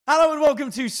Hello and welcome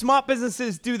to Smart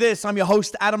Businesses Do This. I'm your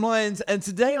host, Adam Lyons, and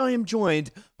today I am joined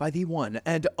by the one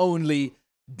and only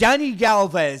Danny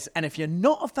Galvez. And if you're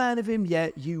not a fan of him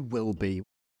yet, you will be.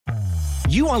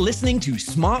 You are listening to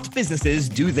Smart Businesses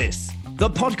Do This, the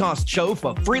podcast show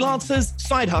for freelancers,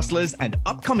 side hustlers, and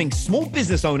upcoming small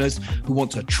business owners who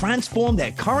want to transform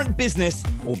their current business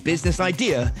or business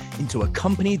idea into a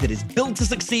company that is built to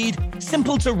succeed,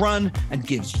 simple to run, and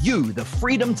gives you the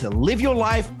freedom to live your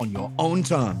life on your own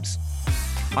terms.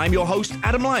 I'm your host,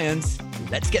 Adam Lyons.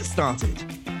 Let's get started.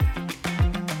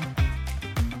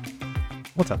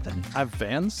 What's up, Danny? I have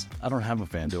fans? I don't have a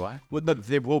fan, do I? Well, no,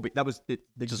 there will be. That was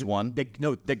Just one?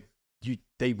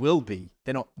 They will be.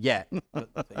 They're not yet,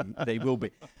 but they will be.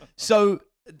 So,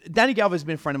 Danny Galvez has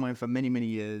been a friend of mine for many, many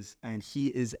years, and he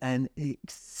is an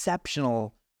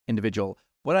exceptional individual.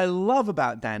 What I love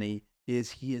about Danny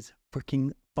is he is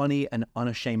freaking funny and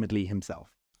unashamedly himself.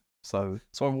 So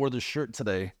I wore this shirt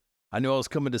today. I knew I was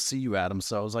coming to see you, Adam,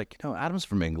 so I was like, Adam's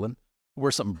from England.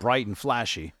 Wear something bright and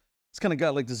flashy. It's kind of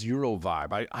got like this Euro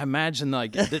vibe. I imagine,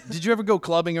 like, did you ever go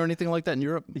clubbing or anything like that in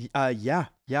Europe? Yeah.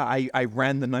 I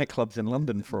ran the nightclubs in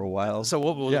London for a while. So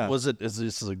what was it? Is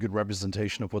this a good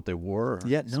representation of what they wore?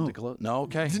 Yeah, no. No,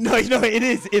 okay. No, it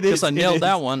is. Guess I nailed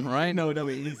that one, right? No, it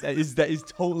is. That is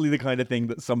totally the kind of thing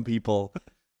that some people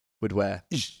would wear.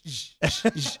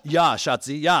 Yeah,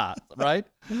 Schatzi, yeah, right?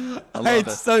 I love it.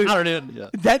 So I don't even,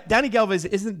 yeah. Danny Galvez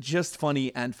isn't just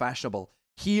funny and fashionable.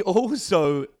 He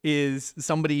also is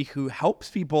somebody who helps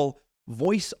people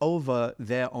voice over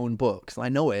their own books. I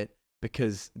know it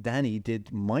because Danny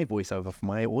did my voiceover for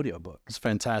my audiobook. It's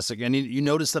fantastic. And you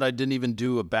notice that I didn't even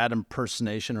do a bad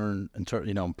impersonation or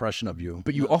impression of you.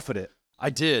 But you offered it. I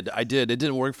did. It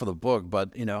didn't work for the book, but,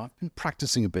 I've been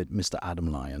practicing a bit, Mr.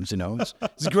 Adam Lyons,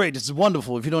 It's great. It's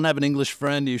wonderful. If you don't have an English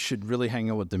friend, you should really hang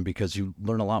out with them because you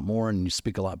learn a lot more and you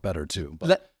speak a lot better, too.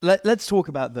 But Let's talk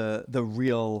about the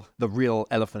real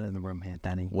elephant in the room here,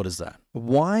 Danny. what is that?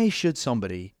 Why should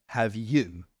somebody have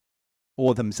you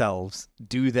or themselves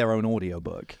do their own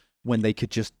audiobook when they could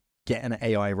just get an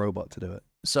AI robot to do it?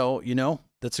 So,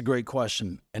 that's a great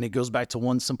question. And it goes back to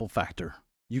one simple factor.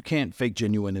 You can't fake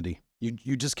genuinity.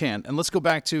 You just can't. And let's go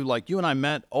back to, like, you and I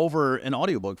met over an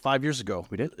audiobook 5 years ago.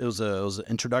 We did. It was an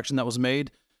introduction that was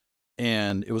made,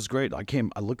 and it was great.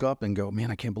 I look up and go, man,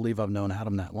 I can't believe I've known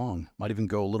Adam that long. Might even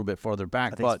go a little bit farther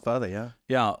back. I think it's further, yeah.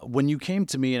 Yeah, when you came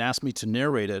to me and asked me to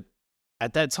narrate it,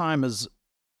 at that time as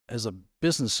a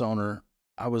business owner,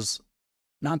 I was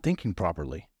not thinking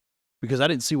properly because I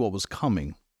didn't see what was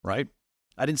coming, right?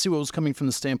 I didn't see what was coming from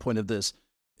the standpoint of this.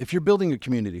 If you're building a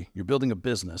community, you're building a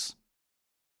business,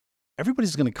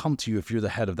 everybody's going to come to you if you're the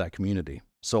head of that community.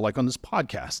 So like on this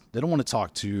podcast, they don't want to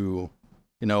talk to,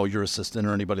 your assistant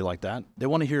or anybody like that. They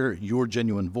want to hear your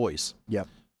genuine voice. Yep.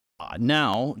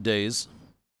 Nowadays,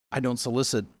 I don't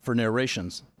solicit for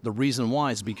narrations. The reason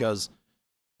why is because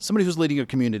somebody who's leading a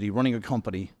community, running a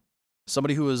company,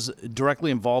 somebody who is directly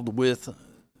involved with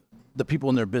the people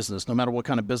in their business, no matter what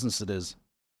kind of business it is,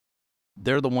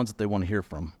 they're the ones that they want to hear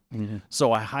from. Mm-hmm.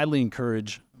 So I highly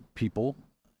encourage people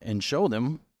and show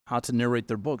them how to narrate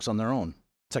their books on their own.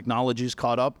 Technology's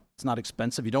caught up. It's not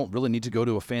expensive. You don't really need to go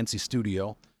to a fancy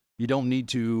studio. You don't need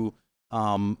to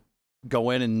go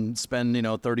in and spend,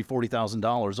 $30,000,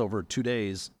 $40,000 over 2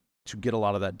 days to get a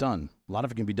lot of that done. A lot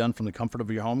of it can be done from the comfort of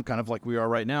your home, kind of like we are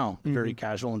right now, a very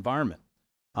casual environment.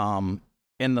 And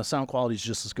the sound quality is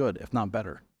just as good, if not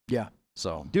better. Yeah.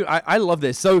 So, dude, I love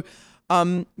this. So,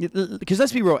 because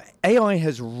let's be real, AI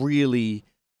has really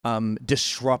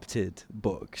disrupted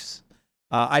books.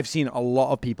 I've seen a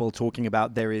lot of people talking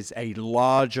about there is a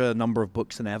larger number of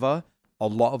books than ever. A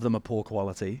lot of them are poor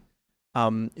quality.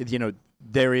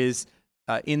 There is,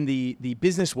 in the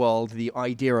business world, the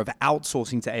idea of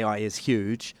outsourcing to AI is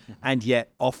huge, and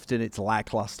yet often it's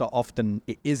lackluster. Often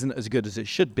it isn't as good as it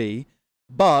should be.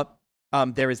 But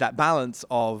there is that balance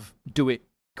of do it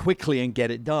quickly and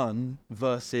get it done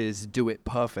versus do it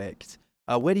perfect.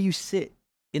 Where do you sit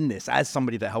in this as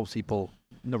somebody that helps people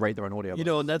narrate their own audio?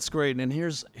 and that's great. And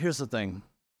here's the thing.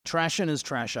 Trash in is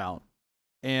trash out.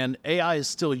 And AI is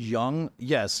still young.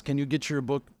 Yes. Can you get your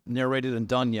book narrated and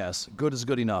done? Yes. Good is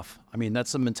good enough. I mean,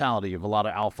 that's the mentality of a lot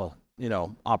of alpha,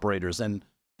 operators. And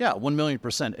yeah,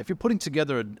 1,000,000%. If you're putting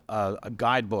together a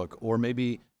guidebook or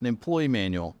maybe an employee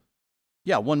manual,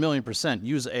 yeah, 1,000,000%.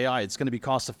 Use AI. It's going to be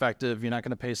cost effective. You're not going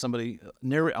to pay somebody. I'm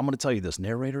going to tell you this.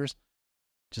 Narrators,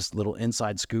 just a little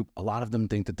inside scoop. A lot of them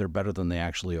think that they're better than they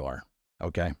actually are.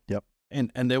 Okay. Yep.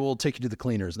 And they will take you to the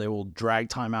cleaners. They will drag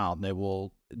time out.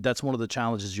 That's one of the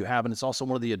challenges you have. And it's also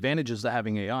one of the advantages to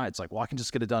having AI. It's like, well, I can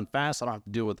just get it done fast. I don't have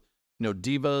to deal with,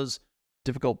 divas,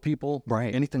 difficult people,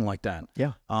 Right. anything like that.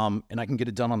 Yeah. And I can get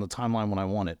it done on the timeline when I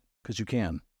want it, because you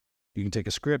can. You can take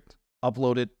a script,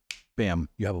 upload it, bam,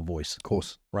 you have a voice. Of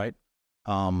course. Right?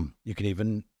 You can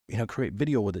even, create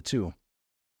video with it too.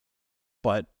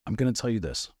 But I'm going to tell you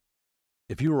this.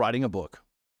 If you were writing a book,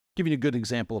 giving you a good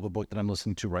example of a book that I'm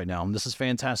listening to right now, and this is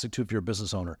fantastic too if you're a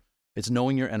business owner. It's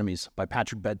Knowing Your Enemies by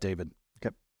Patrick Bet-David.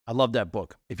 Okay. I love that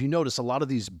book. If you notice, a lot of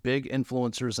these big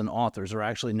influencers and authors are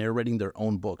actually narrating their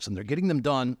own books, and they're getting them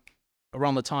done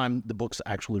around the time the book's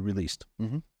actually released.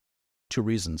 Mm-hmm. 2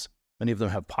 reasons. Many of them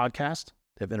have podcasts,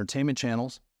 they have entertainment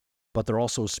channels, but they're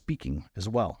also speaking as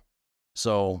well.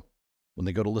 So when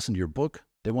they go to listen to your book,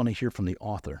 they want to hear from the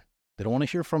author. They don't want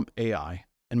to hear from AI.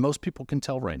 And most people can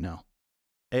tell right now.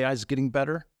 AI is getting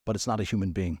better, but it's not a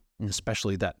human being,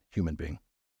 especially that human being.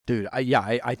 Dude,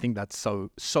 I think that's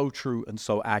so true and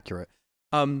so accurate.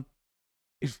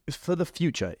 For the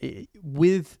future,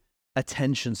 with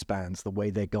attention spans the way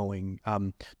they're going,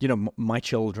 my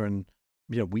children,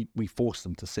 we force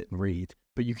them to sit and read,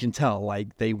 but you can tell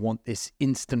like they want this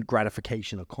instant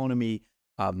gratification economy,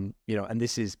 and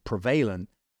this is prevalent.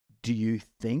 Do you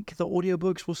think the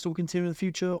audiobooks will still continue in the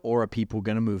future, or are people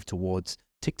going to move towards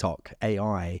TikTok,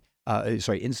 AI,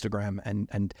 Instagram,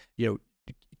 and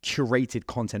curated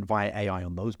content via AI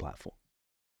on those platforms?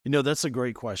 That's a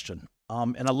great question.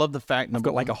 And I love the fact I've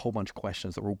got like a whole bunch of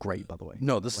questions that are all great, by the way.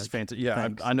 No, this is fantastic. Yeah,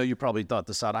 I know you probably thought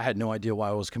this out. I had no idea why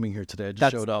I was coming here today. I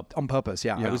just showed up on purpose.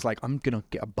 Yeah, I was like, I'm gonna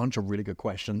get a bunch of really good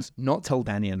questions. Not tell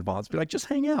Danny in advance. Be like, just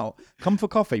hang out, come for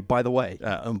coffee. By the way,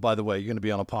 and by the way, you're gonna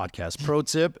be on a podcast. Pro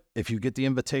tip: if you get the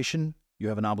invitation, you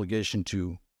have an obligation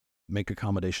to make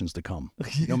accommodations to come,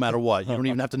 no matter what. You don't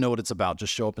even have to know what it's about.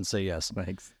 Just show up and say yes.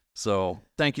 Thanks. So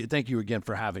thank you again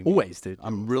for having me. Always, dude.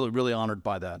 I'm really, really honored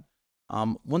by that.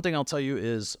 One thing I'll tell you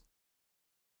is,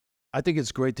 I think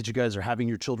it's great that you guys are having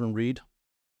your children read.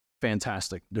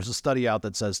 Fantastic. There's a study out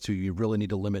that says you really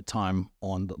need to limit time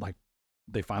on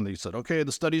they finally said, okay,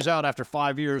 the study's out after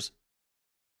 5 years.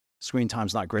 Screen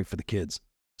time's not great for the kids.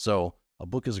 So a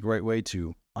book is a great way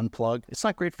to unplug. It's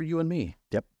not great for you and me.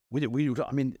 Yep.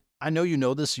 I know you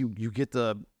know this. You get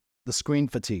the screen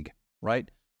fatigue, right?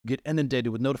 Get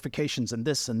inundated with notifications and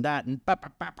this and that, and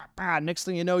next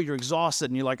thing you know, you're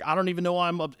exhausted, and you're like, I don't even know why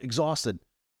I'm exhausted.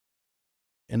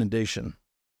 Inundation.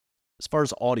 As far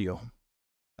as audio,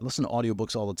 I listen to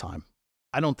audiobooks all the time.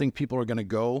 I don't think people are going to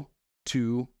go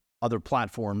to other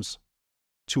platforms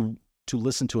to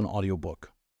listen to an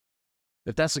audiobook.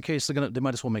 If that's the case, they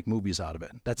might as well make movies out of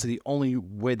it. That's the only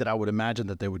way that I would imagine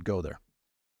that they would go there.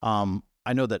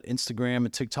 I know that Instagram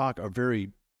and TikTok are very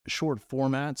short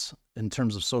formats in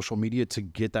terms of social media to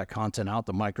get that content out,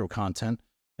 the micro content,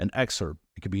 an excerpt.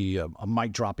 It could be a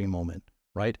mic dropping moment,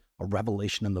 right? A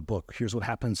revelation in the book. Here's what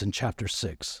happens in chapter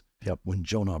 6. Yep. When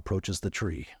Jonah approaches the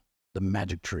tree, the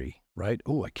magic tree, right?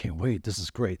 Oh, I can't wait. This is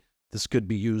great. This could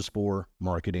be used for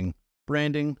marketing,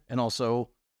 branding, and also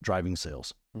driving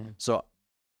sales. Mm-hmm. So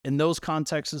in those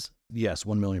contexts, yes,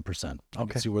 1,000,000%. I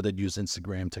can see where they'd use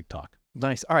Instagram, TikTok.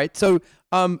 Nice. All right. So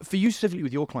for you specifically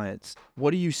with your clients,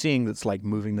 what are you seeing that's like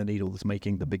moving the needle, that's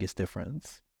making the biggest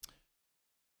difference?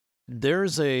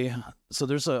 There's a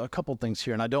couple things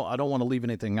here, and I don't want to leave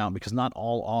anything out, because not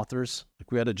all authors,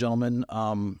 like we had a gentleman,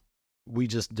 we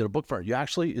just did a book for it. You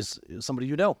actually is somebody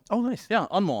you know. Oh, nice. Yeah,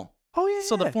 Anmol. Oh, yeah.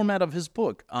 So the format of his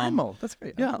book. Anmol, that's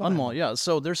great. Yeah, Anmol. Yeah.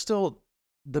 So there's still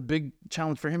the big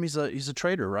challenge for him. He's a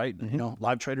trader, right? Mm-hmm.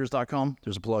 Livetraders.com.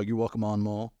 There's a plug. You're welcome,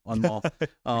 Anmol.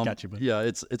 Got you, man. Yeah,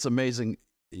 it's amazing,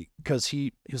 because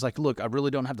he was like, look, I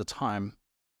really don't have the time.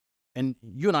 And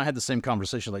you and I had the same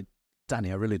conversation, like,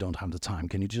 Danny, I really don't have the time.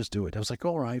 Can you just do it? I was like,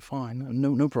 all right, fine.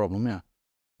 No problem. Yeah.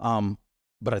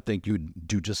 But I think you'd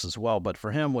do just as well. But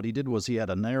for him, what he did was he had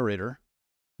a narrator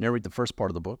narrate the first part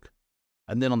of the book.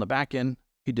 And then on the back end,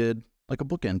 he did like a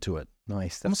bookend to it.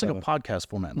 Nice. Almost like a podcast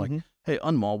format. Like, hey,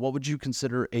 Anmol, what would you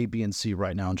consider A, B, and C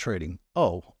right now in trading?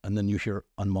 Oh, and then you hear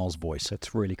Anmol's voice.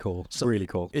 That's really cool. So really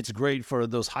cool. It's great for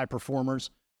those high performers,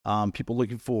 people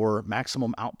looking for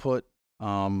maximum output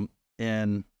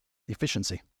and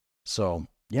efficiency. So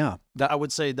yeah, I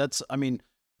would say that's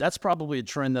probably a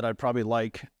trend that I'd probably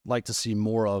like to see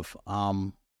more of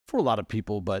for a lot of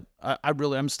people. But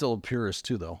I'm still a purist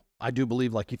too, though. I do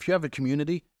believe, like, if you have a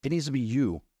community, it needs to be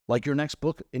you. Like your next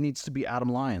book, it needs to be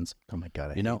Adam Lyons. Oh my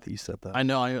God, I hate that you said that. I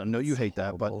know you hate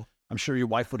that, but I'm sure your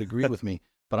wife would agree with me.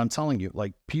 But I'm telling you,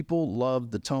 like, people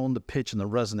love the tone, the pitch, and the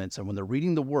resonance. And when they're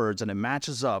reading the words and it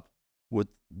matches up with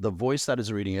the voice that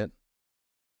is reading it,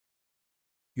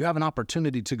 you have an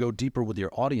opportunity to go deeper with your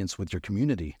audience, with your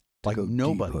community. Like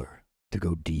nobody. To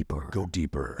go deeper. Go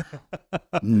deeper.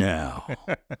 Now,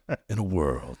 in a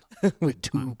world with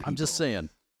two people. I'm just saying.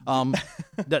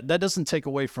 That doesn't take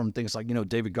away from things like,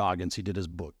 David Goggins, he did his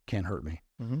book, Can't Hurt Me.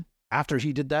 Mm-hmm. After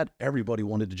he did that, everybody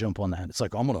wanted to jump on that. It's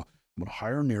like, I'm gonna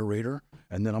hire a narrator,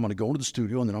 and then I'm gonna go into the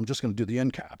studio, and then I'm just gonna do the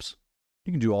end caps.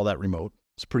 You can do all that remote.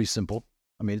 It's pretty simple.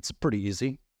 I mean, it's pretty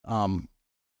easy.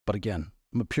 But again,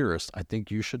 I'm a purist. I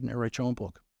think you should narrate your own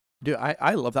book. Dude,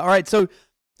 I love that. All right, so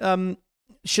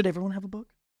should everyone have a book?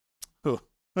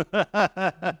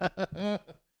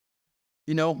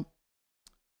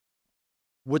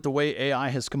 With the way AI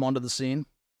has come onto the scene,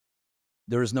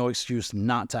 there is no excuse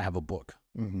not to have a book.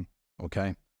 Mm-hmm.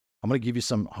 Okay? I'm going to give you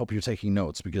some, hope you're taking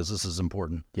notes because this is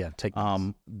important. Yeah, take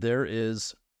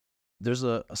notes. There's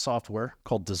a software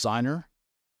called Designer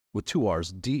with 2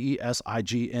 R's,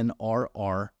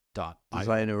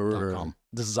 DESIGNRR.com.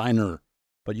 Designer.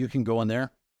 But you can go in there.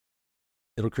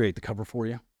 It'll create the cover for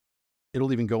you.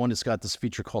 It'll even go in. It's got this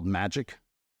feature called Magic.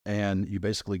 And you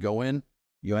basically go in,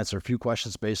 you answer a few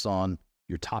questions based on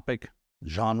your topic,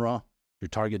 genre, your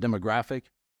target demographic.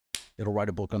 It'll write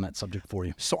a book on that subject for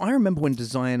you. So I remember when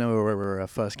Designer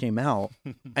first came out,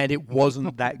 and it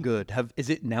wasn't that good. Is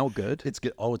it now good? It's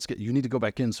good. Oh, it's good. You need to go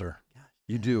back in, sir.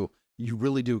 You do. You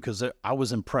really do, because I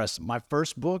was impressed. My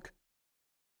first book,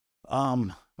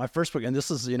 and this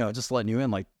is, just letting you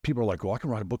in, like, people are like, well, I can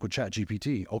write a book with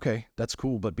ChatGPT. Okay, that's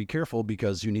cool, but be careful,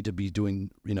 because you need to be doing,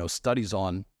 studies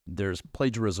on, there's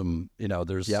plagiarism,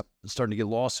 there's starting to get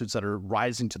lawsuits that are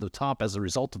rising to the top as a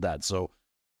result of that. So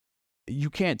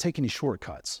you can't take any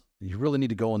shortcuts. You really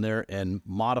need to go in there and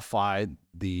modify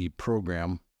the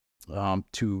program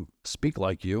to speak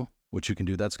like you, which you can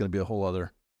do. That's going to be a whole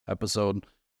other episode.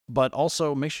 But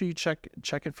also make sure you check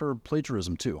it for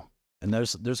plagiarism too. And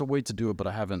there's a way to do it, but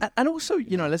I haven't. And also,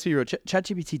 let's be real,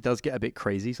 ChatGPT does get a bit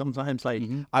crazy sometimes. Like,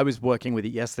 I was working with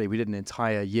it yesterday. We did an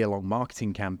entire year-long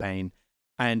marketing campaign,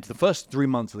 and the first 3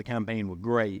 months of the campaign were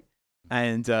great.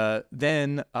 And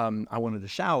then I wanted to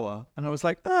shower, and I was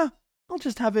like, I'll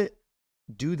just have it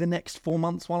do the next 4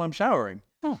 months while I'm showering.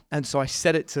 And so I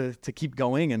set it to keep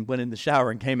going, and went in the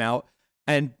shower and came out.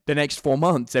 And the next 4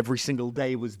 months, every single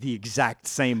day was the exact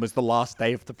same as the last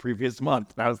day of the previous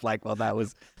month. And I was like, well, that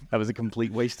was a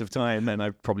complete waste of time, and I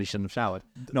probably shouldn't have showered.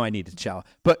 No, I needed to shower.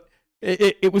 But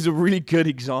it was a really good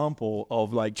example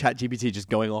of like ChatGPT just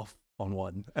going off on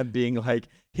one and being like,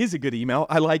 here's a good email.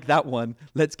 I like that one.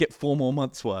 Let's get 4 more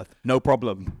months worth. No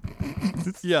problem.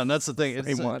 Yeah, and that's the thing.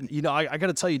 It's, one. I got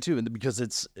to tell you too, because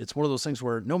it's one of those things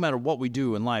where no matter what we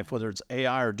do in life, whether it's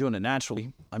AI or doing it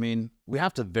naturally, I mean, we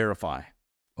have to verify.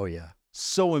 Oh, yeah.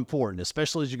 So important,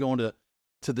 especially as you go into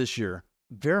this year.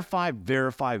 Verify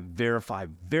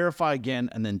again,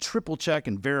 and then triple check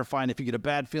and verify. And if you get a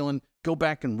bad feeling, go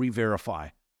back and re-verify.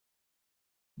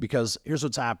 Because here's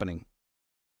what's happening.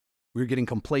 We're getting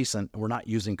complacent, and we're not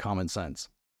using common sense.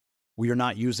 We are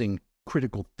not using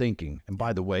critical thinking. And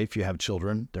by the way, if you have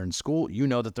children, they're in school, you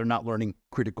know that they're not learning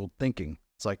critical thinking.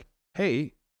 It's like,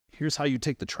 hey, here's how you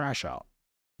take the trash out.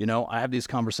 I have these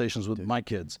conversations with my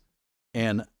kids.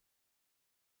 And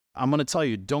I'm going to tell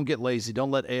you, don't get lazy.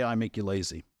 Don't let AI make you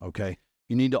lazy, okay?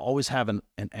 You need to always have an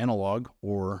analog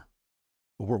or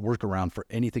workaround for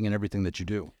anything and everything that you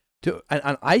do. Dude,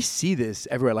 and I see this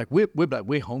everywhere. Like we're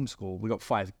homeschooled. We got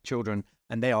 5 children,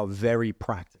 and they are very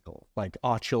practical. Like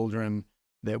our children,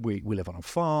 that we live on a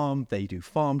farm. They do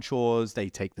farm chores. They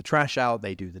take the trash out.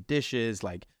 They do the dishes.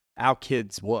 Like our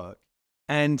kids work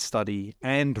and study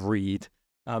and read,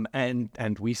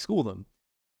 and we school them.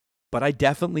 But I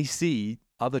definitely see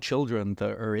other children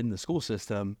that are in the school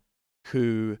system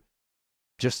who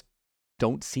just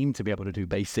don't seem to be able to do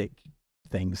basic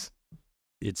things.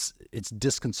 It's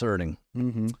disconcerting.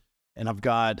 Mm-hmm. And I've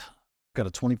got a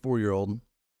 24-year-old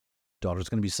daughter's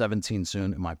going to be 17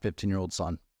 soon, and my 15-year-old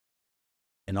son.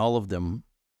 And all of them,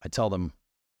 I tell them,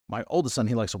 my oldest son,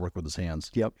 he likes to work with his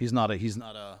hands. Yep. He's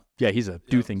a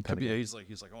do thing. He's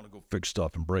like, I want to go fix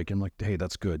stuff and break. I'm like, hey,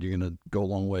 that's good. You're going to go a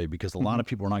long way, because a lot of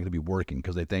people are not going to be working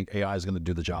because they think AI is going to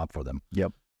do the job for them.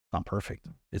 Yep. Not perfect.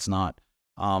 It's not.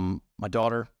 My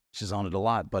daughter, she's on it a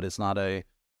lot, but it's one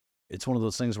of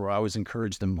those things where I always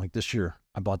encourage them. Like this year,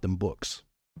 I bought them books.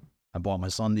 I bought my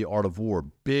son The Art of War,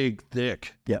 big,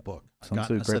 thick book.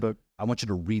 Great book. I want you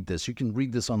to read this. You can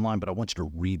read this online, but I want you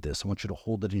to read this. I want you to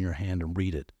hold it in your hand and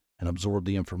read it and absorb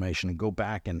the information and go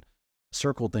back and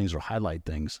circle things or highlight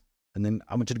things. And then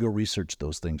I want you to go research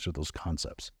those things or those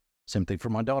concepts. Same thing for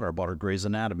my daughter. I bought her Grey's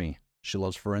Anatomy. She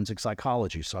loves forensic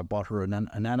psychology, so I bought her an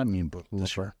anatomy book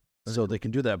this year. So they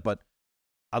can do that. But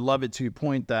I love it to your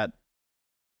point that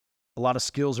a lot of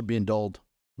skills are being dulled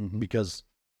because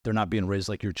they're not being raised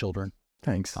like your children.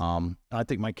 Thanks. I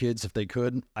think my kids, if they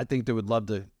could, I think they would love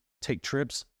to take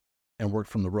trips and worked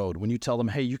from the road. When you tell them,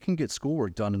 hey, you can get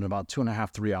schoolwork done in about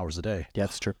 2.5, 3 hours a day. Yeah,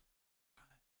 it's true.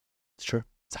 It's true.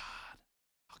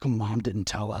 How come mom didn't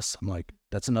tell us? I'm like,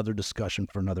 that's another discussion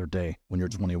for another day when you're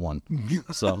 21.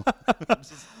 So,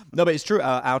 no, but it's true.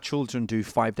 Our children do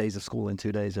 5 days of school in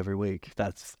 2 days every week.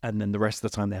 And then the rest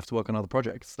of the time they have to work on other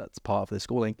projects. That's part of their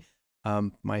schooling.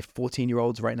 My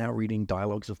 14-year-old's right now reading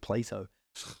Dialogues of Plato.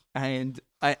 And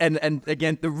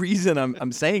again, the reason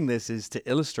I'm saying this is to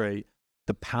illustrate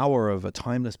the power of a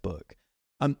timeless book.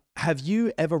 Have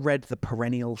you ever read The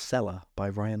Perennial Seller by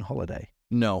Ryan Holiday?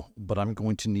 no, but I'm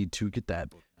going to need to get that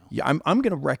book now. Yeah, I'm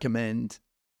going to recommend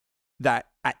that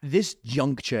at this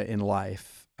juncture in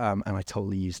life, and I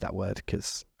totally use that word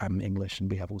because I'm English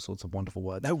and we have all sorts of wonderful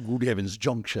words. That good heavens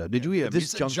juncture. Did you hear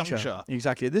This juncture.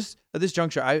 Exactly. At this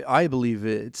juncture, I believe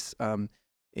it's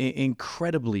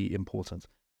incredibly important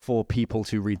for people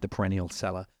to read The Perennial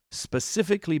Seller,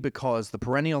 specifically because The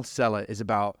Perennial Seller is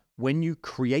about when you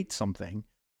create something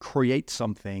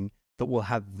that will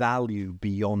have value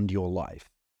beyond your life.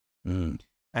 Mm.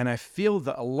 And I feel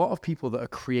that a lot of people that are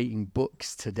creating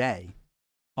books today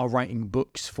are writing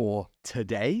books for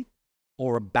today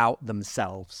or about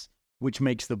themselves, which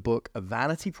makes the book a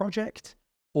vanity project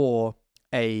or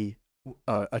a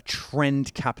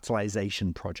trend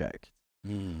capitalization project.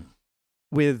 Mm.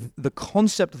 With the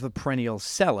concept of the perennial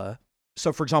seller,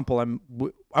 so for example,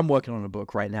 I'm working on a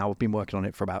book right now. I've been working on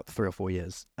it for about 3 or 4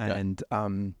 years, and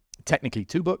technically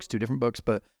 2 different books,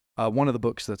 but one of the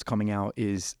books that's coming out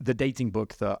is the dating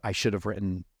book that I should have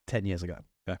written 10 years ago.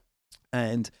 Okay.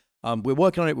 And we're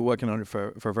working on it. We're working on it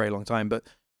for a very long time, but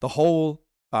the whole,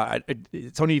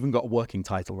 it's only even got a working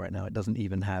title right now. It doesn't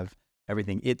even have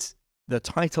everything. The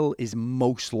title is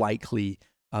most likely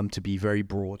to be very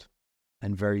broad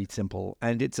and very simple.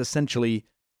 And it's essentially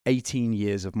 18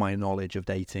 years of my knowledge of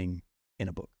dating in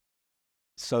a book.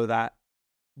 So that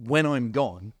when I'm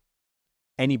gone,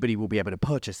 anybody will be able to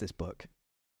purchase this book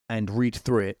and read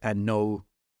through it and know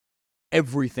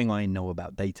everything I know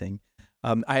about dating.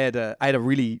 I had a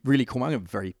really, really cool, I'm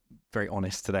very, very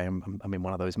honest today. I'm in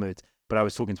one of those moods, but I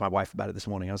was talking to my wife about it this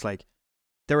morning. I was like,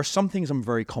 there are some things I'm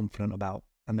very confident about,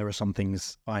 and there are some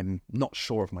things I'm not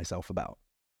sure of myself about.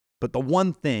 But the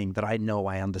one thing that I know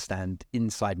I understand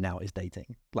inside and out is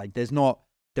dating. Like there is not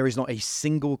a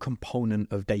single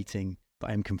component of dating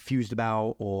that I'm confused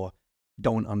about or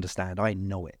don't understand. I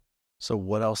know it. So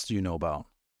what else do you know about?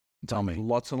 Tell me.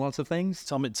 Lots and lots of things.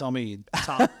 Tell me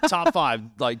top 5,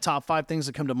 like top 5 things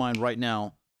that come to mind right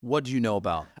now. What do you know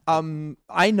about?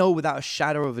 I know without a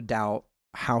shadow of a doubt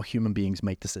how human beings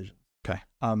make decisions. Okay.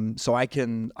 So I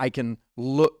can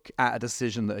look at a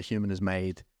decision that a human has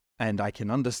made, and I can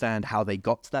understand how they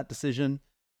got to that decision,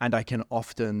 and I can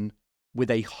often, with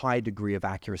a high degree of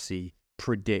accuracy,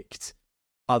 predict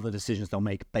other decisions they'll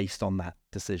make based on that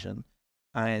decision.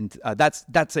 And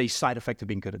that's a side effect of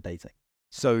being good at dating.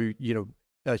 So,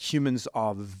 humans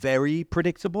are very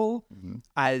predictable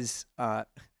as,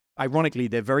 ironically,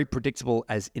 they're very predictable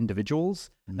as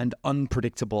individuals and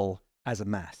unpredictable as a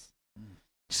mass.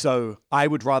 So I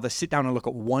would rather sit down and look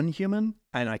at one human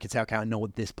and I could say, okay, I know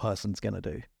what this person's going to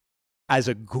do. As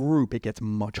a group, it gets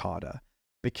much harder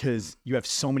because you have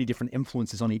so many different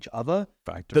influences on each other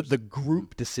that the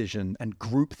group decision and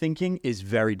group thinking is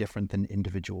very different than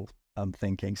individual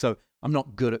thinking. So I'm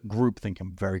not good at group thinking.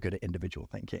 I'm very good at individual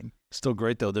thinking. Still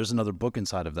great, though. There's another book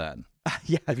inside of that.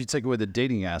 Yeah. If you take away the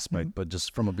dating aspect, but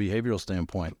just from a behavioral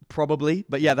standpoint. Probably.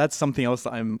 But yeah, that's something else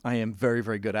that I am very,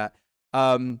 very good at.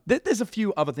 There's a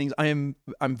few other things. I'm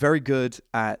very good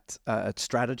at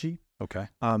strategy. Okay.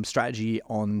 Strategy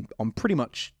on pretty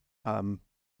much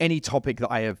any topic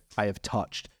that I have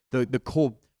touched. The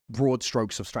core broad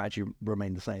strokes of strategy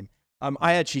remain the same.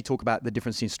 I actually talk about the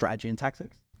difference between strategy and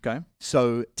tactics. Okay.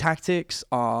 So tactics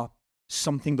are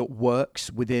something that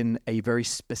works within a very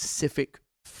specific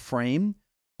frame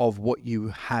of what you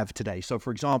have today. So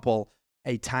for example,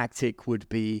 a tactic would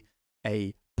be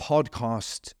a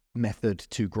podcast method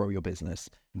to grow your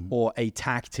business, or a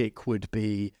tactic would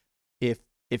be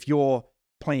if you're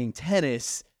playing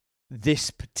tennis,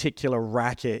 this particular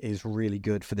racket is really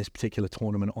good for this particular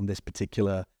tournament on this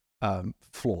particular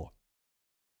floor.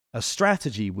 A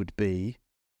strategy would be,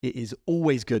 it is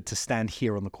always good to stand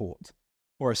here on the court.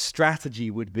 Or a strategy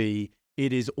would be,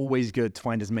 it is always good to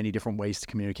find as many different ways to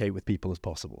communicate with people as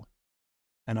possible.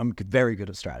 And I'm very good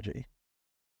at strategy.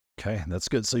 Okay, that's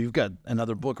good. So you've got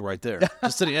another book right there.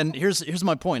 And here's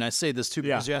my point. I say this too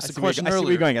because you asked the question earlier. I see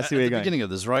where you're going. At the beginning of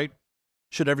this, right?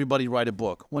 Should everybody write a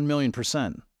book?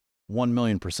 1,000,000%.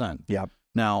 1,000,000%. Yeah.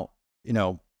 Now,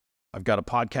 I've got a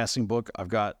podcasting book. I've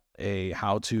got a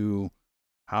how to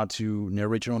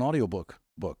narrate your own audiobook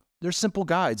book. They're simple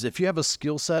guides. If you have a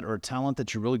skill set or a talent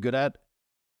that you're really good at,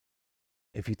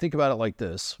 if you think about it like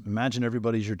this, imagine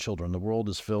everybody's your children. The world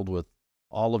is filled with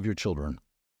all of your children.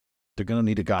 They're going to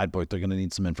need a guidebook. They're going to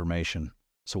need some information.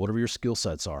 So whatever your skill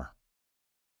sets are,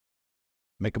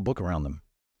 make a book around them.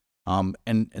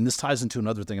 And this ties into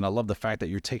another thing, and I love the fact that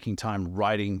you're taking time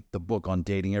writing the book on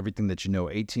dating, everything that you know,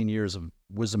 18 years of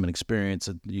wisdom and experience.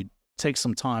 And you take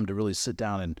some time to really sit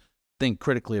down and think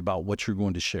critically about what you're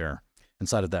going to share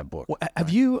inside of that book. Well, have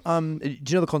you, do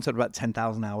you know the concept about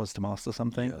 10,000 hours to master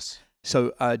something? Yes.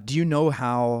 So do you know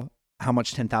how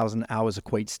much 10,000 hours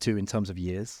equates to in terms of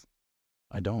years?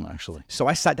 I don't actually. So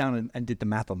I sat down and did the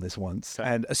math on this once. Okay.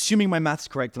 And assuming my math's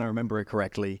correct and I remember it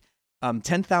correctly,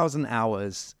 10,000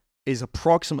 hours is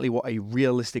approximately what a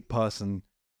realistic person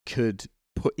could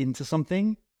put into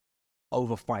something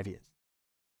over 5 years.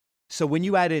 So when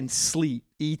you add in sleep,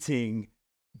 eating,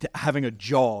 having a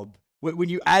job, when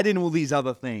you add in all these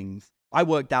other things, I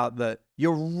worked out that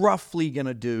you're roughly going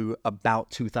to do about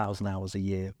 2,000 hours a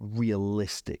year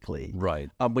realistically.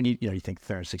 Right. When you think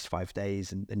 365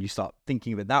 days and you start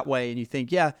thinking of it that way and you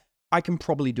think, yeah, I can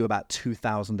probably do about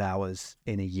 2,000 hours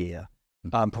in a year,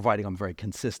 providing I'm very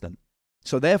consistent.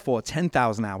 So therefore,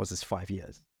 10,000 hours is 5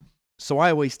 years. So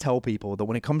I always tell people that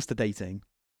when it comes to dating,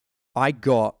 I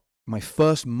got my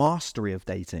first mastery of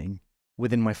dating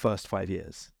within my first 5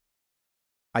 years.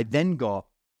 I then got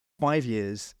 5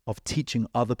 years of teaching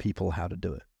other people how to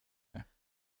do it. Okay.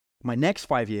 My next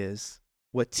 5 years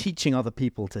were teaching other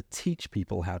people to teach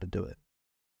people how to do it.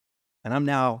 And I'm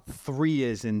now 3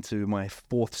 years into my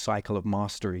fourth cycle of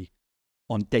mastery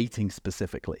on dating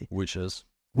specifically. Which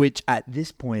at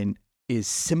this point is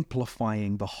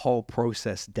simplifying the whole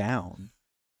process down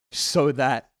so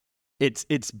that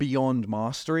it's beyond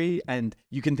mastery. And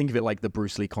you can think of it like the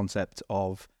Bruce Lee concept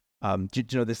of, do you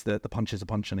know this, the punch is a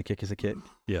punch and a kick is a kick?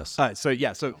 Yes.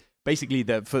 So basically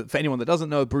for anyone that doesn't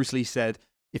know, Bruce Lee said,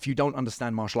 if you don't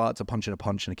understand martial arts, a punch and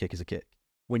a kick is a kick.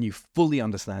 When you fully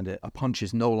understand it, a punch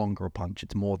is no longer a punch.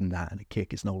 It's more than that. And a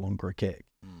kick is no longer a kick.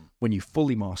 When you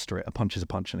fully master it, a punch is a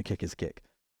punch and a kick is a kick.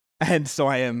 And so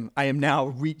I am now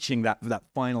reaching that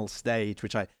final stage,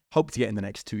 which I hope to get in the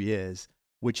next 2 years,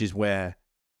 which is where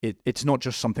it's not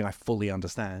just something I fully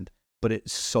understand, but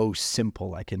it's so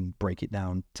simple I can break it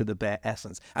down to the bare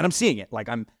essence. And I'm seeing it. Like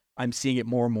I'm seeing it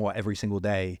more and more every single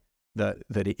day that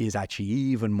it is actually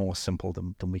even more simple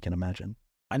than we can imagine.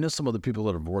 I know some of the people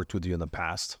that have worked with you in the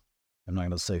past. I'm not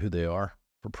going to say who they are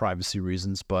for privacy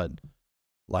reasons, but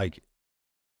like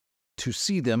to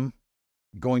see them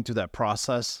going through that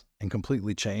process and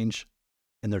completely change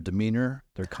in their demeanor,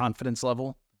 their confidence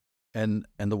level, and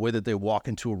the way that they walk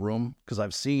into a room. Because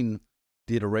I've seen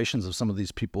the iterations of some of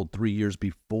these people 3 years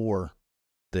before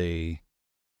they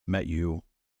met you,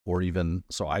 or even,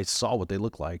 so I saw what they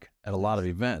look like at a lot of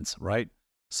events, right?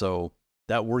 So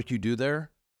that work you do there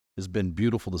has been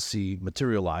beautiful to see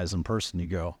materialize in person. You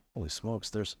go, holy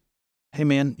smokes, hey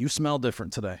man, you smell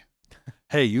different today.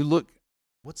 Hey, you look,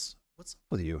 what's up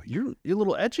with you? You're a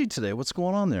little edgy today. What's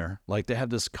going on there? Like they have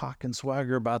this cock and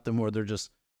swagger about them where they're just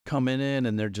coming in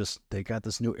and they got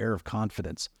this new air of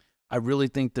confidence. I really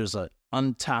think there's an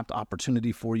untapped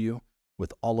opportunity for you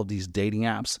with all of these dating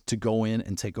apps to go in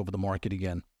and take over the market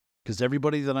again. Because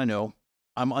everybody that I know,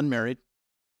 I'm unmarried.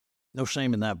 No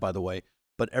shame in that, by the way.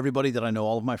 But everybody that I know,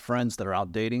 all of my friends that are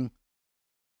out dating,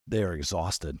 they are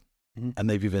exhausted. Mm-hmm. And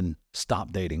they've even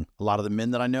stopped dating. A lot of the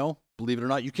men that I know, believe it or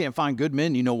not, you can't find good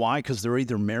men. You know why? Because they're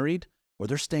either married or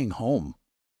they're staying home.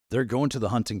 They're going to the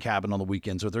hunting cabin on the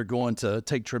weekends, or they're going to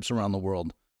take trips around the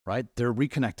world, right? They're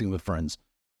reconnecting with friends.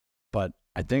 But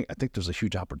I think there's a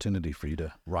huge opportunity for you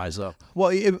to rise up. Well,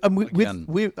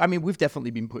 we've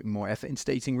definitely been putting more effort into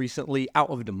dating recently, out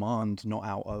of demand, not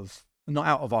out of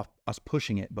us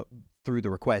pushing it, but through the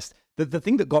request. The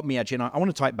thing that got me actually, and I want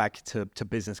to tie it back to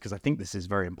business because I think this is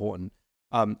very important.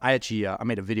 I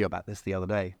made a video about this the other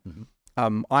day.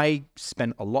 Mm-hmm. I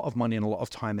spent a lot of money and a lot of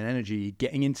time and energy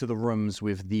getting into the rooms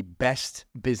with the best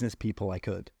business people I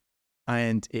could.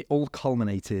 And it all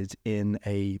culminated in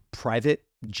a private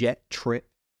jet trip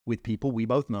with people we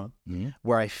both know,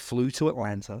 where I flew to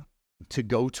Atlanta to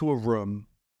go to a room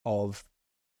of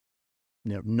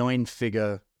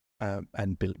 9-figure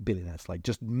and billionaires, like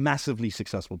just massively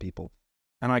successful people.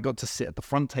 And I got to sit at the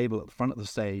front table at the front of the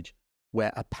stage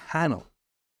where a panel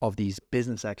of these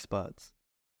business experts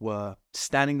were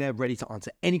standing there ready to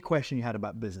answer any question you had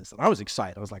about business. And I was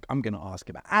excited. I was like, I'm going to ask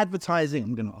about advertising.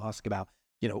 I'm going to ask about,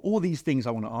 all these things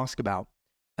I want to ask about.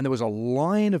 And there was a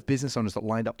line of business owners that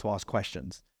lined up to ask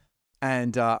questions.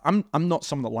 And I'm not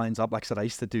someone that lines up. Like I said, I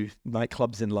used to do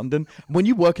nightclubs in London. When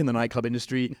you work in the nightclub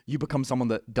industry, you become someone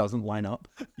that doesn't line up.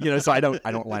 So I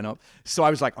don't line up. So I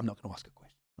was like, I'm not going to ask a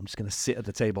question. I'm just going to sit at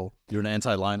the table. You're an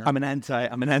anti-liner? I'm an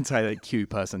anti Q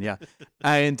person, yeah.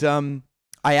 And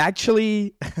I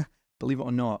actually, believe it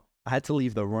or not, I had to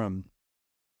leave the room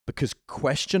because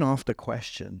question after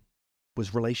question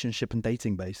was relationship and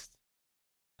dating based.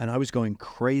 And I was going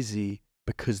crazy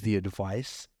because the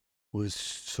advice was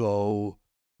so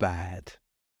bad.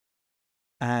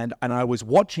 And I was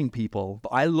watching people that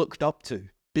I looked up to,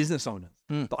 business owners,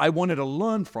 that I wanted to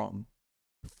learn from,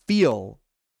 feel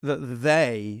that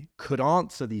they could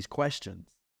answer these questions.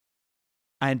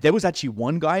 And there was actually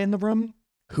one guy in the room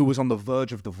who was on the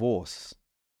verge of divorce.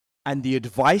 And the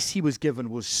advice he was given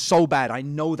was so bad. I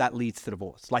know that leads to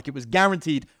divorce. Like it was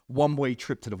guaranteed one-way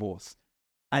trip to divorce.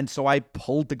 And so I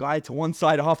pulled the guy to one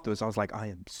side afterwards. I was like, I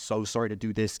am so sorry to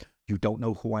do this. You don't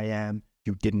know who I am.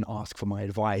 You didn't ask for my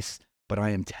advice, but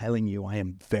I am telling you, I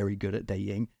am very good at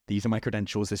dating. These are my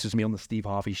credentials. This is me on the Steve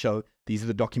Harvey show. These are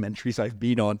the documentaries I've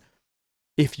been on.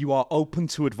 If you are open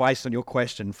to advice on your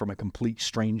question from a complete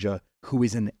stranger who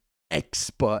is an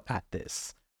expert at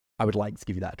this, I would like to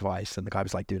give you that advice. And the guy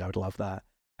was like, dude, I would love that.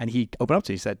 And he opened up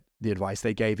to me. He said the advice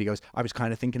they gave. He goes, I was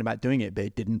kind of thinking about doing it, but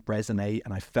it didn't resonate.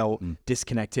 And I felt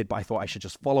disconnected, but I thought I should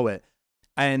just follow it.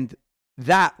 And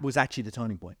that was actually the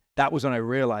turning point. That was when I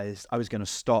realized I was going to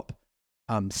stop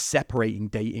separating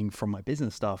dating from my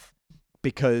business stuff,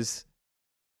 because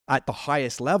at the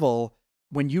highest level,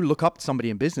 when you look up to somebody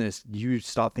in business, you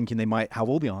start thinking they might have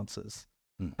all the answers.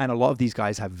 And a lot of these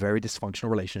guys have very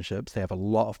dysfunctional relationships. They have a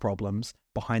lot of problems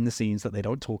behind the scenes that they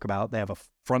don't talk about. They have a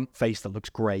front face that looks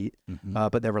great,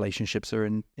 but their relationships are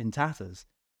in tatters.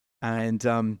 And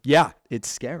yeah, it's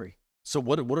scary. So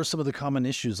what are some of the common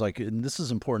issues? Like, and this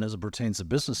is important as it pertains to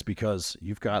business, because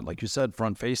you've got, like you said,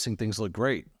 front facing, things look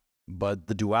great, but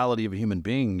the duality of a human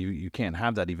being, you can't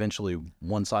have that. Eventually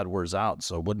one side wears out.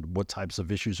 So what types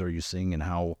of issues are you seeing, and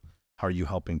how are you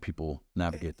helping people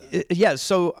navigate that? Yeah,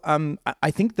 so I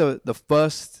think the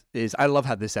first is, I love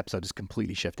how this episode is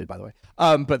completely shifted, by the way.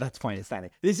 But that's fine, it's Danny.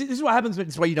 This is what happens. This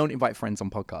is why you don't invite friends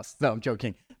on podcasts. No, I'm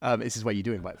joking. This is why you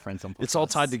do invite friends on podcasts. It's all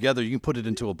tied together. You can put it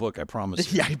into a book, I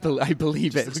promise you. Yeah, I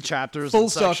believe it. Chapters, full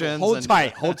and sections.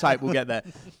 Hold tight. We'll get there.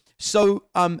 So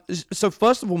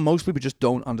first of all, most people just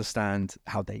don't understand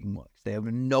how dating works. They have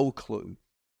no clue.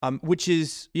 Which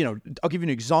is, I'll give you an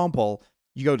example.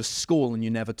 You go to school and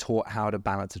you're never taught how to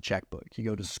balance a checkbook. You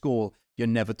go to school, you're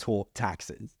never taught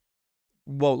taxes.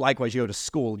 Well, likewise, you go to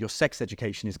school, your sex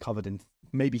education is covered in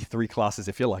maybe 3 classes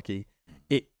if you're lucky.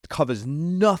 It covers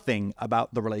nothing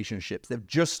about the relationships. They've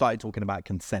just started talking about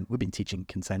consent. We've been teaching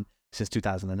consent since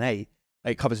 2008.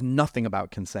 It covers nothing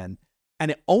about consent.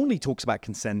 And it only talks about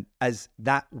consent as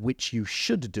that which you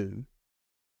should do.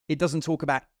 It doesn't talk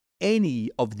about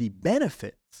any of the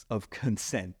benefits of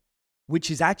consent,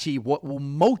 which is actually what will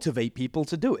motivate people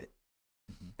to do it.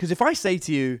 Because if I say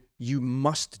to you, you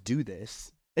must do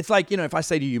this, it's like, if I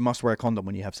say to you, you must wear a condom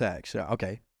when you have sex.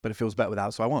 Okay, but it feels better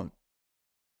without, so I won't.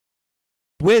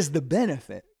 Where's the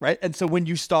benefit, right? And so when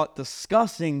you start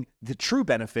discussing the true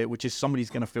benefit, which is somebody's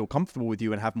going to feel comfortable with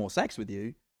you and have more sex with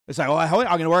you, it's like, I'm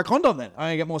going to wear a condom then. I'm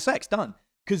going to get more sex, done.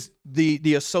 Because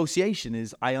the association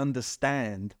is, I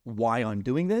understand why I'm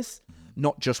doing this,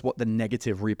 not just what the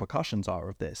negative repercussions are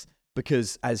of this.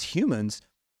 Because as humans,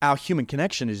 our human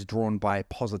connection is drawn by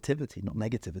positivity, not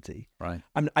negativity. Right.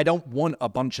 I don't want a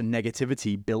bunch of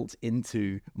negativity built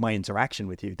into my interaction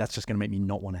with you. That's just going to make me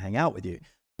not want to hang out with you.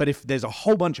 But if there's a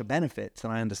whole bunch of benefits,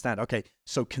 and I understand, okay,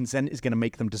 so consent is going to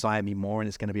make them desire me more, and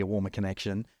it's going to be a warmer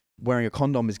connection. Wearing a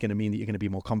condom is going to mean that you're going to be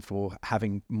more comfortable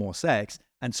having more sex,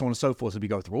 and so on and so forth. As we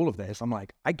go through all of this, I'm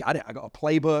like, I got it. I got a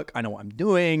playbook. I know what I'm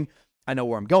doing. I know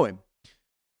where I'm going.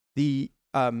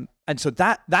 And so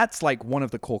that's like one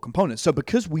of the core components. So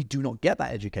because we do not get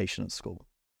that education at school,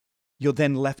 you're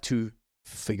then left to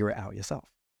figure it out yourself.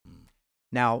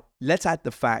 Now, let's add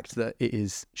the fact that it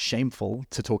is shameful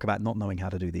to talk about not knowing how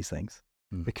to do these things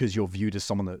because you're viewed as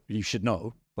someone that you should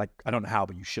know. Like, I don't know how,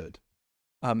 but you should.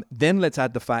 Then let's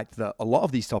add the fact that a lot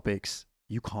of these topics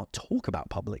you can't talk about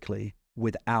publicly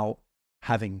without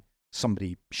having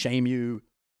somebody shame you,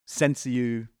 censor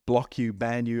you, block you,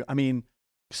 ban you. I mean,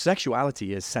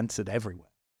 sexuality is censored everywhere,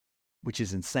 which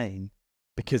is insane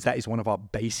because that is one of our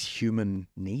base human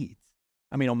needs.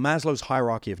 I mean, on Maslow's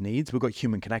hierarchy of needs, we've got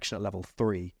human connection at level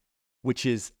 3, which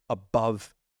is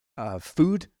above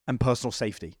food and personal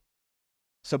safety.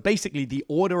 So basically, the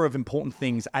order of important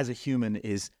things as a human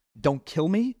is don't kill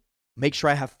me, make sure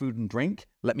I have food and drink,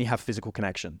 let me have physical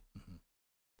connection.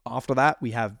 After that,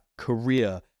 we have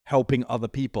career, helping other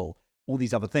people, all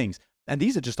these other things. And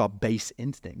these are just our base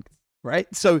instincts, right?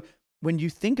 So when you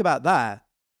think about that,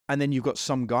 and then you've got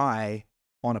some guy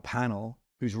on a panel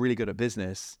who's really good at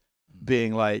business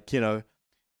being like,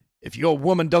 if your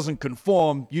woman doesn't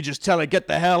conform, you just tell her, get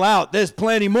the hell out. There's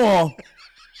plenty more.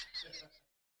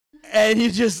 And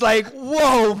you're just like,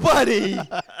 whoa, buddy.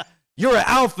 You're an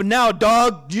alpha now,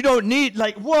 dog. You don't need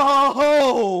whoa.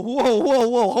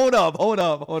 Hold up.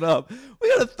 We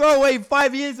got to throw away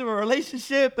 5 years of a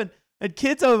relationship and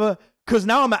kids over because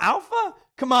now I'm an alpha?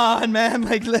 Come on, man.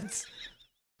 Let's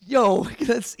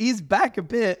ease back a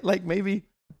bit. Maybe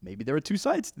there are two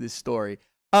sides to this story.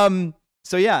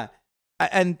 So yeah.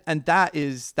 And that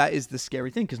is the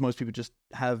scary thing because most people just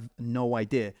have no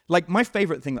idea. My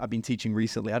favorite thing that I've been teaching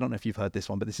recently, I don't know if you've heard this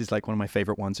one, but this is one of my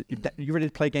favorite ones. You ready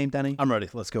to play a game, Danny? I'm ready.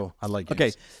 Let's go. I like games.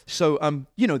 Okay, so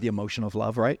the emotion of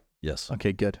love, right? Yes.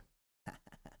 Okay, good.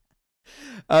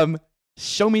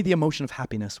 Show me the emotion of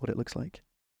happiness, what it looks like.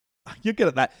 You're good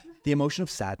at that. The emotion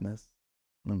of sadness,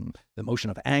 the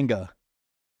emotion of anger,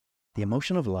 the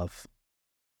emotion of love.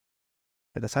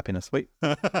 Wait, that's happiness. Wait.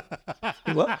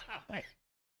 What?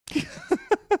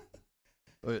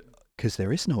 Because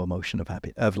there is no emotion of love.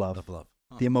 Of love.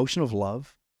 Huh. The emotion of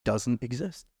love doesn't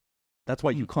exist. That's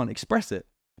why you can't express it.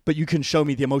 But you can show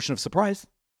me the emotion of surprise.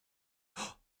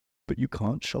 But you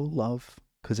can't show love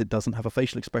because it doesn't have a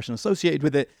facial expression associated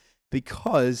with it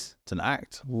because It's an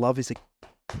act. love is a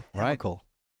chemical.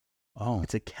 Oh.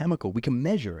 It's a chemical. We can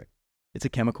measure it. It's a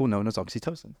chemical known as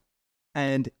oxytocin.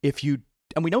 And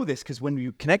we know this because when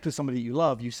you connect with somebody you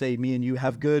love, you say, me and you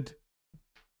have good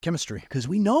Chemistry. because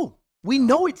we know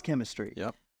it's chemistry.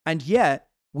 Yep. And yet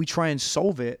we try and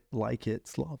solve it like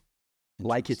it's love,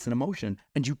 like it's an emotion.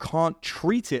 And you can't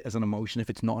treat it as an emotion if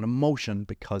it's not an emotion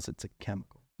because it's a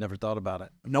chemical. Never thought about it.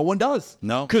 No one does.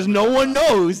 No. Because no one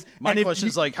knows. My question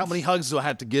is how many hugs do I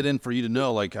have to get in for you to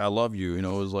know, I love you? It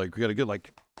was we got to get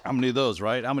how many of those,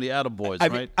 right? How many attaboys,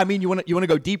 right? I mean, you want to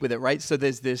go deep with it, right? So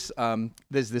there's this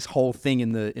whole thing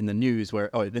in the news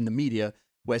in the media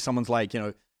where someone's like,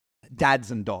 dads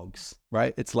and dogs,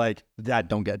 right? It's like, dad,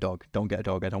 don't get a dog. Don't get a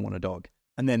dog. I don't want a dog.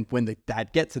 And then when the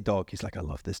dad gets a dog, he's like, I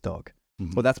love this dog.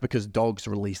 Mm-hmm. Well, that's because dogs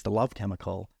release the love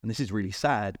chemical. And this is really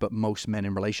sad, but most men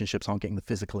in relationships aren't getting the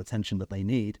physical attention that they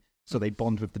need. So they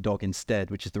bond with the dog instead,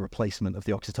 which is the replacement of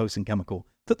the oxytocin chemical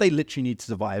that they literally need to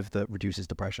survive that reduces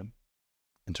depression.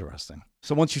 Interesting.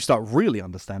 So once you start really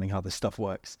understanding how this stuff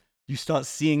works, you start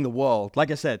seeing the world.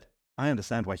 Like I said, I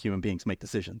understand why human beings make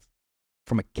decisions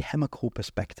from a chemical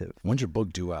perspective. When's your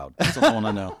book due out? That's all I want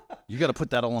to know. You got to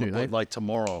put that all on a book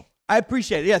tomorrow. I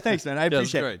appreciate it. Yeah, thanks, man. I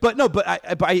appreciate it.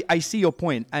 But I see your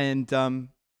point, and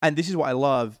this is what I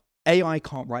love. AI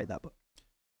can't write that book.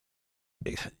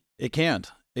 It can't.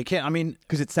 I mean,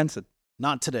 because it's censored.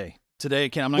 Not today. Today,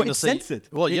 I'm not going to say. It's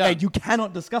censored. Well, yeah, you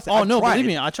cannot discuss it. Oh, no, believe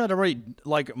me, I tried to write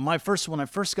when I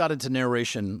first got into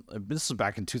narration. This was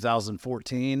back in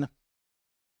 2014,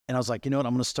 and I was like, you know what?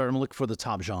 I'm going to look for the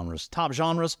top genres. Top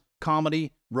genres: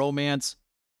 comedy, romance,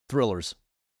 thrillers.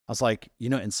 I was like,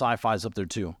 and sci-fi's up there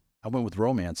too. I went with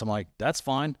romance. I'm like, that's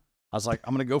fine. I was like,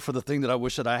 I'm going to go for the thing that I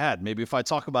wish that I had. Maybe if I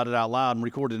talk about it out loud and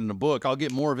record it in a book, I'll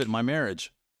get more of it in my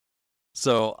marriage.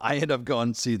 So I end up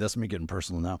going, see, that's me getting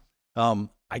personal now.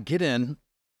 I get in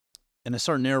and I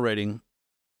start narrating,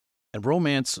 and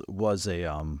romance was a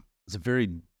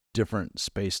very different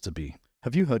space to be.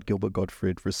 Have you heard Gilbert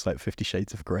Gottfried recite 50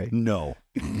 Shades of Grey? No.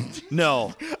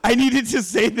 No. I needed to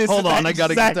say this. Hold on, I got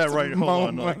to get that right.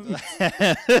 Hold on.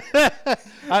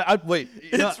 Wait.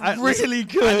 It's really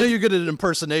good. I know you're good at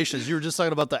impersonations. You were just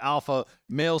talking about the alpha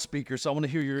male speaker, so I want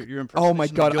to hear your impersonation. Oh, my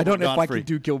God. I don't know Godfrey. if I can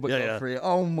do Gilbert Gottfried.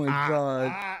 Oh, my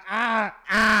God.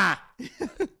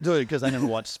 Do it, because I never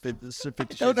watched 50 Shades of Grey.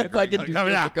 I don't know if I can do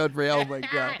Gilbert Gottfried. Oh, my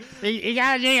God. You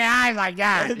gotta do your eyes like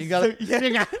that. You got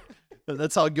it.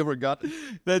 That's how Gilbert got it.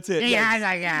 That's it. Your eyes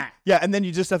like that. Yeah, and then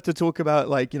you just have to talk about,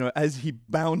 as he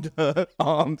bound her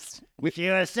arms. She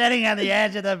was sitting on the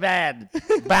edge of the bed,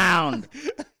 bound,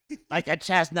 like a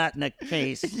chestnut in a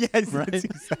case. Yes, right? that's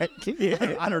exactly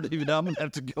it. I don't even know. I'm going to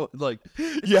have to go,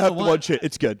 You have to watch it.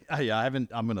 It's good. Yeah, I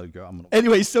haven't. I'm going to go.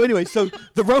 Anyway, so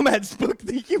the romance book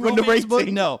that you were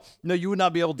narrating. No, you would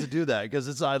not be able to do that, because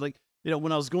it's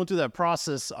when I was going through that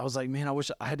process, I was like, man, I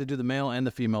wish I had to do the male and the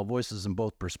female voices in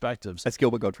both perspectives. That's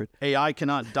Gilbert Gottfried. AI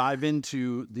cannot dive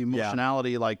into the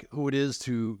emotionality, like who it is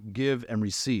to give and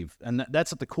receive. And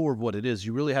that's at the core of what it is.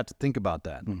 You really have to think about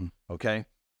that, okay?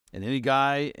 And any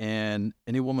guy and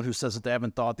any woman who says that they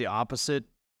haven't thought the opposite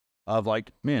of I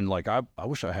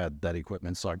wish I had that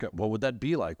equipment. So what would that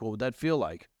be like? What would that feel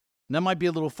like? And that might be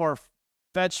a little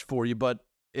far-fetched for you, but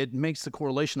it makes the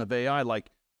correlation of AI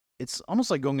it's almost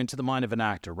like going into the mind of an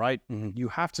actor, right? You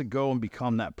have to go and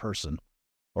become that person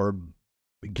or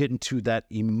get into that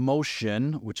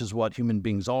emotion, which is what human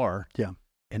beings are. Yeah.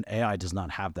 And AI does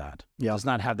not have that. Yeah. Does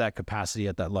not have that capacity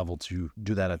at that level to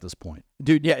do that at this point.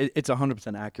 Dude, yeah, it's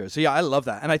 100% accurate. So yeah, I love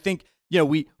that. And I think,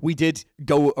 we did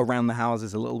go around the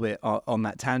houses a little bit on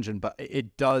that tangent, but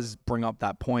it does bring up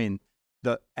that point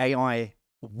that AI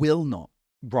will not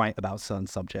write about certain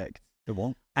subjects. It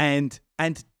won't. And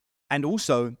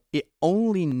also it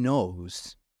only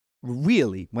knows,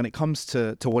 really, when it comes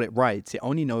to what it writes, it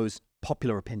only knows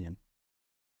popular opinion.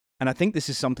 And I think this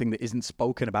is something that isn't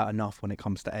spoken about enough when it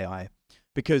comes to AI.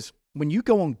 Because when you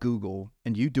go on Google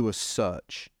and you do a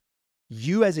search,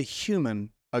 you as a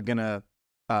human are going to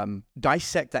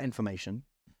dissect that information,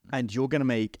 and you're going to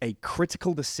make a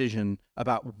critical decision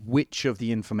about which of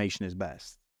the information is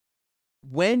best.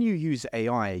 When you use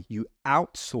AI, you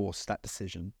outsource that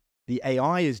decision. The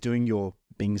AI is doing your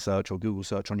Bing search or Google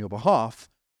search on your behalf,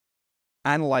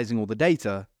 analyzing all the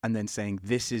data, and then saying,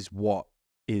 this is what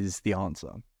is the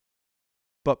answer.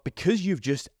 But because you've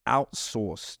just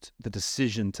outsourced the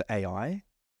decision to AI,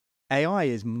 AI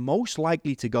is most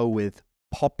likely to go with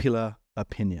popular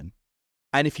opinion.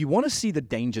 And if you want to see the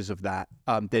dangers of that,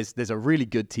 there's a really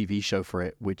good TV show for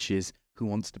it, which is Who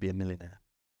Wants to Be a Millionaire?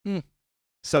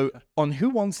 So on Who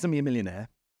Wants to Be a Millionaire,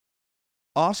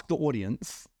 Ask the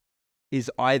Audience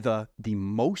is either the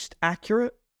most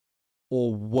accurate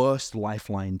or worst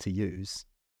lifeline to use,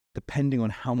 depending on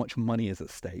how much money is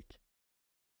at stake.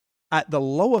 At the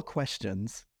lower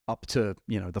questions, up to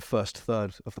the first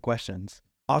third of the questions,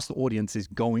 Ask the Audience is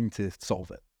going to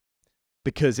solve it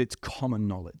because it's common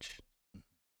knowledge.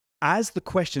 As the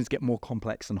questions get more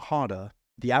complex and harder,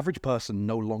 the average person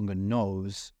no longer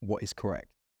knows what is correct.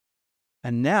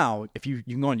 And now, if you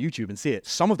can go on YouTube and see it,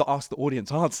 some of the Ask the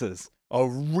Audience answers are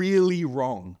really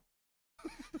wrong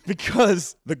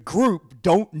because the group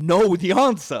don't know the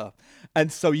answer.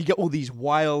 And so you get all these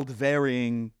wild,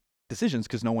 varying decisions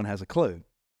because no one has a clue.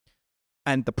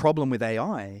 And the problem with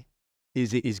AI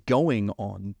is it is going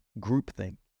on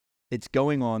groupthink. It's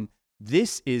going on,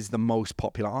 this is the most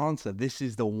popular answer. This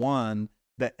is the one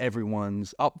that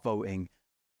everyone's upvoting.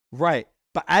 Right.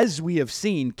 But as we have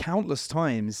seen countless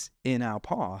times in our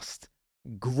past,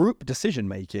 group decision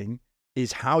making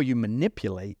is how you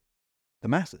manipulate the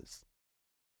masses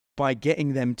by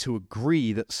getting them to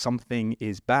agree that something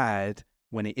is bad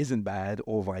when it isn't bad,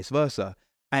 or vice versa.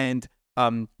 And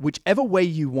whichever way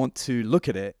you want to look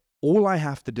at it, all I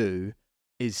have to do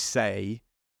is say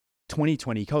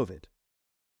 2020 COVID.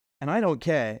 And I don't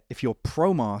care if you're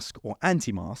pro-mask or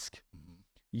anti-mask,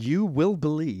 you will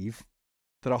believe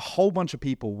that a whole bunch of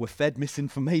people were fed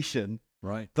misinformation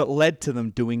that led to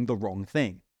them doing the wrong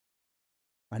thing.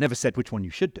 I never said which one you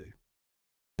should do,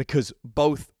 because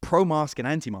both pro-mask and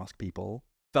anti-mask people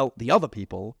felt the other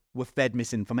people were fed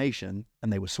misinformation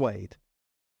and they were swayed.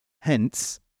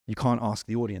 Hence, you can't ask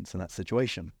the audience in that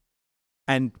situation.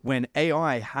 And when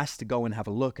AI has to go and have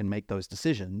a look and make those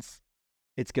decisions,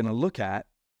 it's going to look at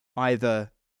either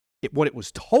what it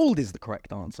was told is the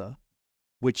correct answer,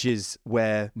 which is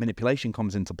where manipulation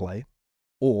comes into play,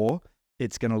 or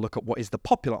it's going to look at what is the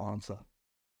popular answer.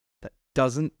 That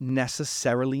doesn't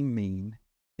necessarily mean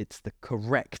it's the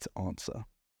correct answer.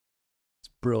 It's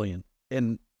brilliant.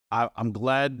 And I'm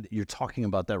glad you're talking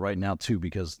about that right now too,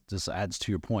 because this adds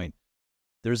to your point.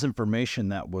 There's information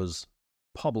that was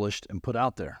published and put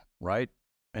out there, right?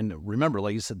 And remember,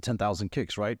 like you said, 10,000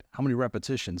 kicks, right? How many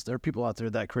repetitions? There are people out there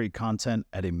that create content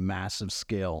at a massive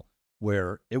scale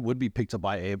where it would be picked up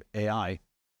by AI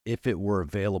if it were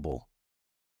available.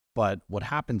 But what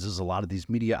happens is a lot of these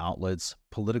media outlets,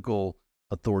 political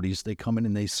authorities, they come in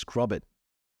and they scrub it.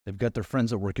 They've got their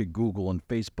friends that work at Google and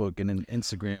Facebook and in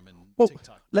Instagram and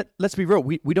TikTok. Let's be real.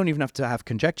 We don't even have to have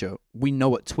conjecture. We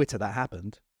know at Twitter that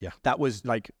happened. Yeah. That was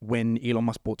like when Elon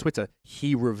Musk bought Twitter,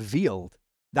 he revealed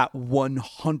that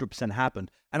 100% happened.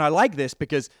 And I like this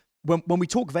because when we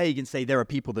talk vague and say there are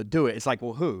people that do it, it's like,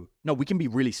 well, who? No, we can be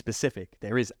really specific.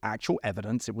 There is actual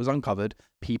evidence. It was uncovered.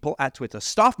 People at Twitter,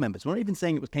 staff members, we're not even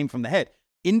saying it came from the head.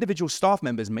 Individual staff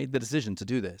members made the decision to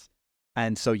do this.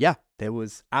 And so, yeah, there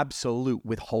was absolute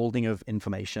withholding of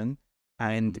information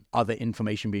and other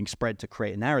information being spread to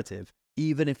create a narrative,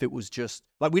 even if it was just,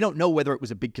 like, we don't know whether it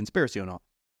was a big conspiracy or not,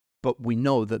 but we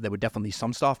know that there were definitely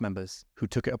some staff members who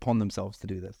took it upon themselves to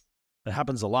do this. It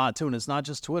happens a lot too, and it's not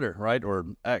just Twitter, right? Or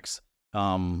X,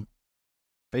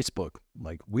 Facebook.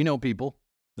 Like, we know people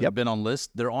that have been on lists.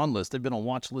 They're on lists. They've been on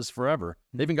watch lists forever.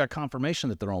 They even got confirmation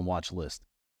that they're on watch list,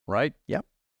 right? Yep.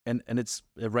 And it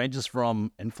ranges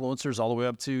from influencers all the way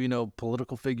up to,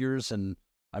 political figures and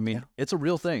I mean, it's a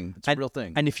real thing. It's a real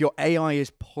thing. And if your AI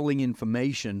is pulling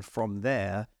information from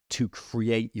there to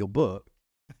create your book,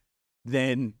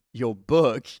 then your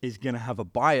book is going to have a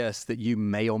bias that you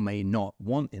may or may not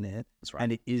want in it. That's right.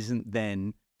 And it isn't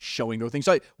then showing those things.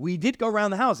 So we did go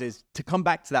around the houses to come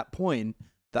back to that point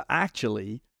that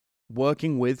actually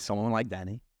working with someone like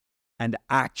Danny and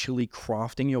actually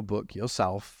crafting your book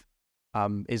yourself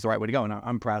is the right way to go. And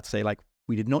I'm proud to say, like,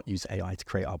 we did not use AI to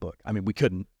create our book. I mean, we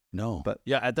couldn't. No. But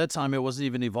yeah, at that time, it wasn't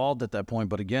even evolved at that point.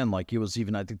 But again, like, it was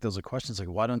even, I think those are questions like,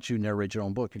 why don't you narrate your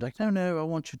own book? You're like, no, I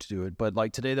want you to do it. But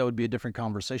like today, that would be a different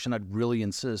conversation. I'd really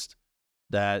insist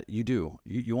that you do.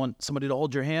 You want somebody to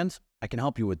hold your hand? I can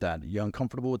help you with that. You're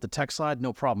uncomfortable with the tech side?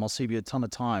 No problem. I'll save you a ton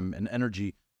of time and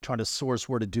energy trying to source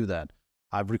where to do that.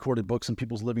 I've recorded books in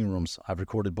people's living rooms. I've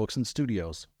recorded books in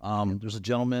studios. There's a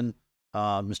gentleman,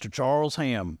 Mr. Charles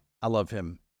Ham. I love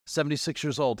him. 76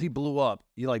 years old. He blew up.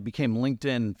 He like became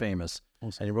LinkedIn famous.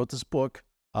 Awesome. And he wrote this book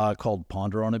called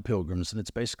Ponder on It, Pilgrims. And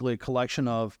it's basically a collection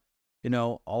of,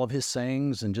 all of his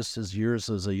sayings and just his years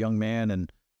as a young man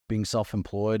and being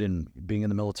self-employed and being in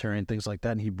the military and things like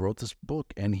that. And he wrote this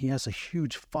book, and he has a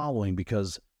huge following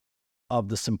because of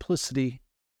the simplicity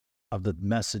of the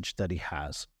message that he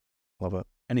has. love it.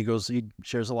 And he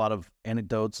shares a lot of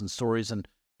anecdotes and stories. And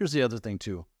here's the other thing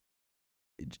too.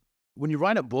 When you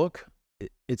write a book,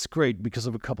 it's great because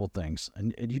of a couple of things.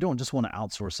 And you don't just want to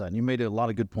outsource that. And you made a lot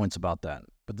of good points about that.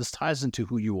 But this ties into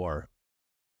who you are.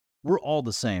 We're all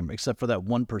the same, except for that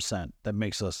 1% that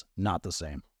makes us not the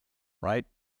same, right?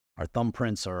 Our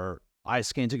thumbprints, our eye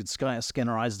scans, you can scan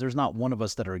our eyes. There's not one of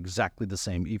us that are exactly the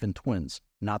same, even twins,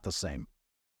 not the same.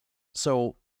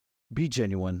 So be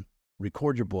genuine,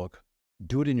 record your book,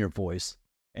 do it in your voice.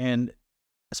 And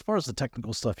as far as the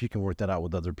technical stuff, you can work that out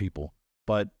with other people.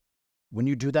 But when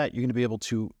you do that, you're going to be able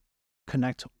to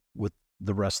connect with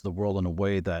the rest of the world in a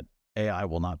way that AI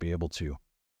will not be able to.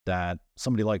 That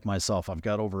somebody like myself, I've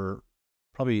got over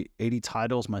probably 80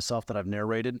 titles myself that I've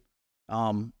narrated.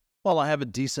 While I have a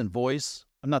decent voice,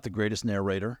 I'm not the greatest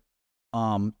narrator.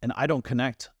 And I don't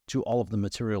connect to all of the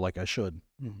material like I should.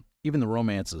 Mm-hmm. Even the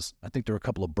romances. I think there are a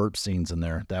couple of burp scenes in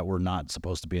there that were not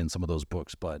supposed to be in some of those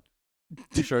books, but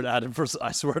be sure to add it first.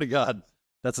 I swear to God,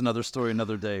 that's another story,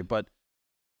 another day. But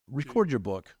record your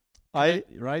book. I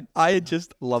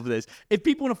just love this. If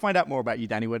people want to find out more about you,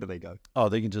 Danny, where do they go? Oh,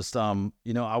 they can just, I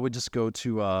would just go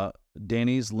to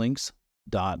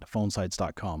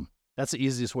dannyslinks.phonesites.com. That's the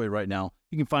easiest way right now.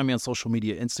 You can find me on social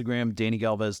media, Instagram, Danny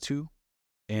Galvez 2.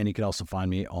 And you can also find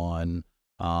me on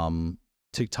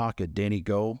TikTok at Danny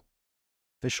Go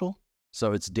Official.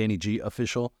 So it's Danny G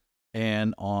Official.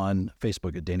 And on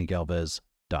Facebook at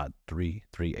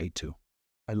DannyGalvez.3382.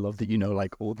 I love that you know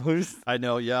like all those. I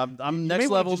know, yeah. I'm next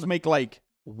level. Just make like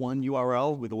one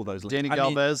URL with all those links. Danny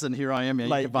Galvez, and here I am. Yeah,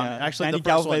 like, you can find, actually, the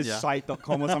first one,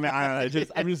 DannyGalvezSite.com or something. I don't know.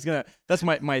 I'm just gonna. That's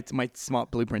my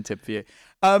smart blueprint tip for you,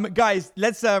 guys.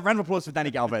 Let's round of applause for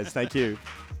Danny Galvez. Thank you.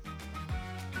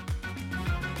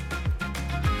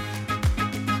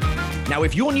 Now,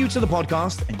 if you're new to the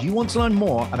podcast and you want to learn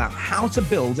more about how to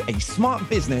build a smart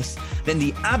business, then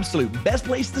the absolute best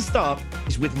place to start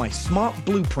is with my Smart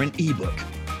Blueprint ebook.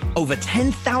 Over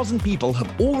 10,000 people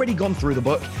have already gone through the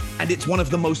book, and it's one of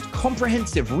the most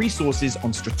comprehensive resources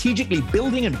on strategically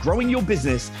building and growing your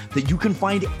business that you can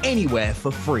find anywhere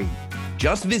for free.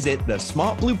 Just visit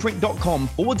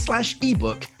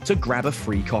thesmartblueprint.com/ebook to grab a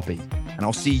free copy. And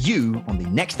I'll see you on the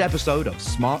next episode of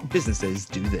Smart Businesses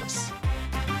Do This.